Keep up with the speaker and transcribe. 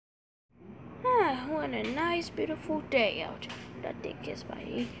and a nice, beautiful day out. That day kissed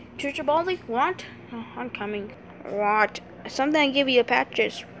by Teacher Baldi. What? Oh, I'm coming. What? Something I give you a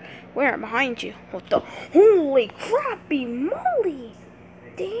patches. Where? Behind you. What the? Holy crappy moly!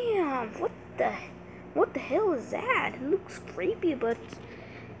 Damn! What the hell is that? It looks creepy, but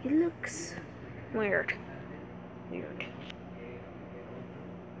it looks weird. Weird.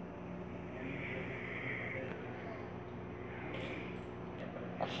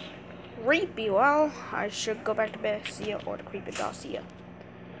 Creepy. Well, I should go back to bed. See ya, or the creepy doll. See ya.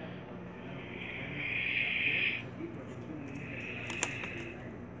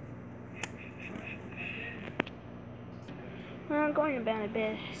 I'm going to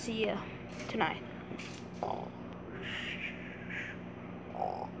bed. See ya tonight.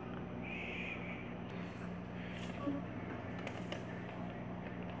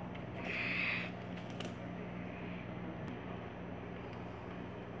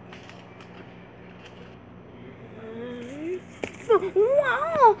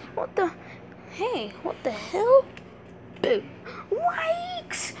 Wow! What the? Hey, what the hell? Boo!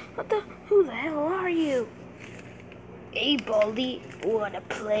 Yikes! What the? Who the hell are you? Hey, Baldi, wanna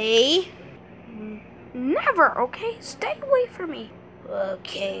play? Never, okay? Stay away from me.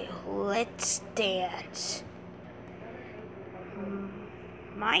 Okay, let's dance.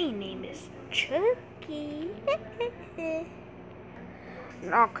 My name is Chucky.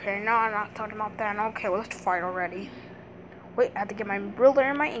 Okay, no, I'm not talking about that. Okay, well, let's fight already. Wait, I have to get my ruler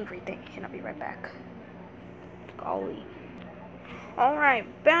and my angry thing, and I'll be right back. Golly. Alright,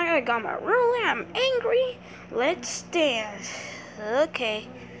 back I got my ruler, I'm angry. Let's dance. Okay,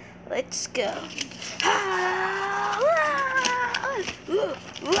 let's go.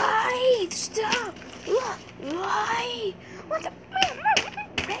 Why? Stop! Why? What the?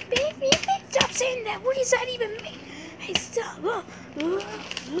 Stop saying that. What does that even mean? Hey, stop! Why?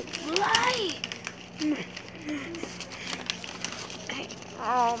 Hey,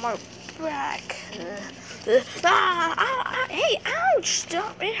 oh, my back. Hey, ouch!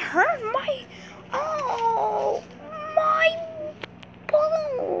 Stop! It hurt my. Oh, my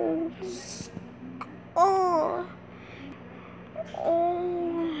bones. Oh.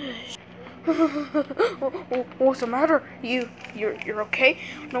 What's the matter? You're okay?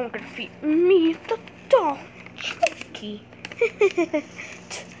 No one can defeat me, the doll, Chucky.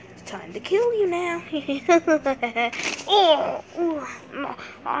 Time to kill you now. No,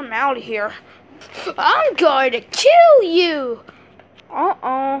 I'm out of here. I'm going to kill you.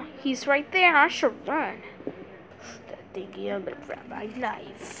 Uh-oh, he's right there. I should run. That thingy, I'm gonna grab my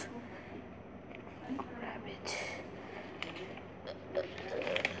knife. Grab it.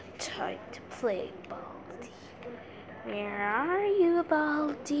 Time to play, Baldi. Where are you,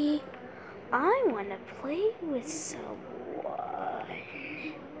 Baldi? I wanna play with someone.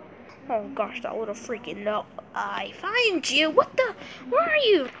 Oh gosh, that little freaking no! I find you. What the? Where are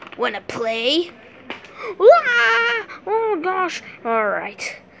you? Wanna play? Ah! Oh gosh! All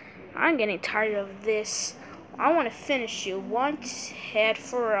right, I'm getting tired of this. I want to finish you once, head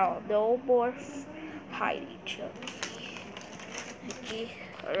for all. The old boy, hide each other.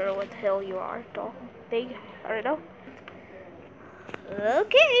 I don't know what the hell you are, doll. Big. I don't know.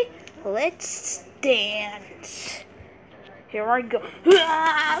 Okay, let's dance. Here I go.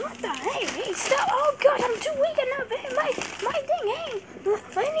 What the? Hey, stop! Oh God, I'm too weak enough. Hey, my thing. Hey,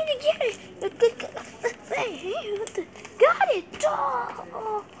 I need to get it. Hey, what the? Got it.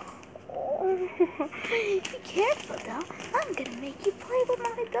 Oh. Be careful, though. I'm gonna make you play with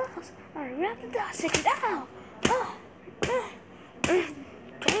my dolls. Alright, grab the dolls. Take it out.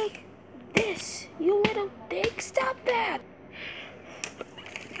 Take this, you little dick. Stop that.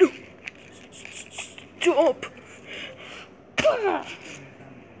 Stop.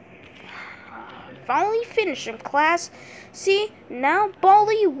 Finally finished him, class. See, now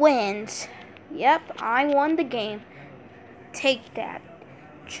Baldi wins. Yep, I won the game. Take that,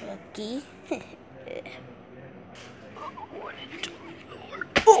 Chucky.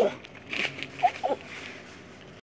 Oh.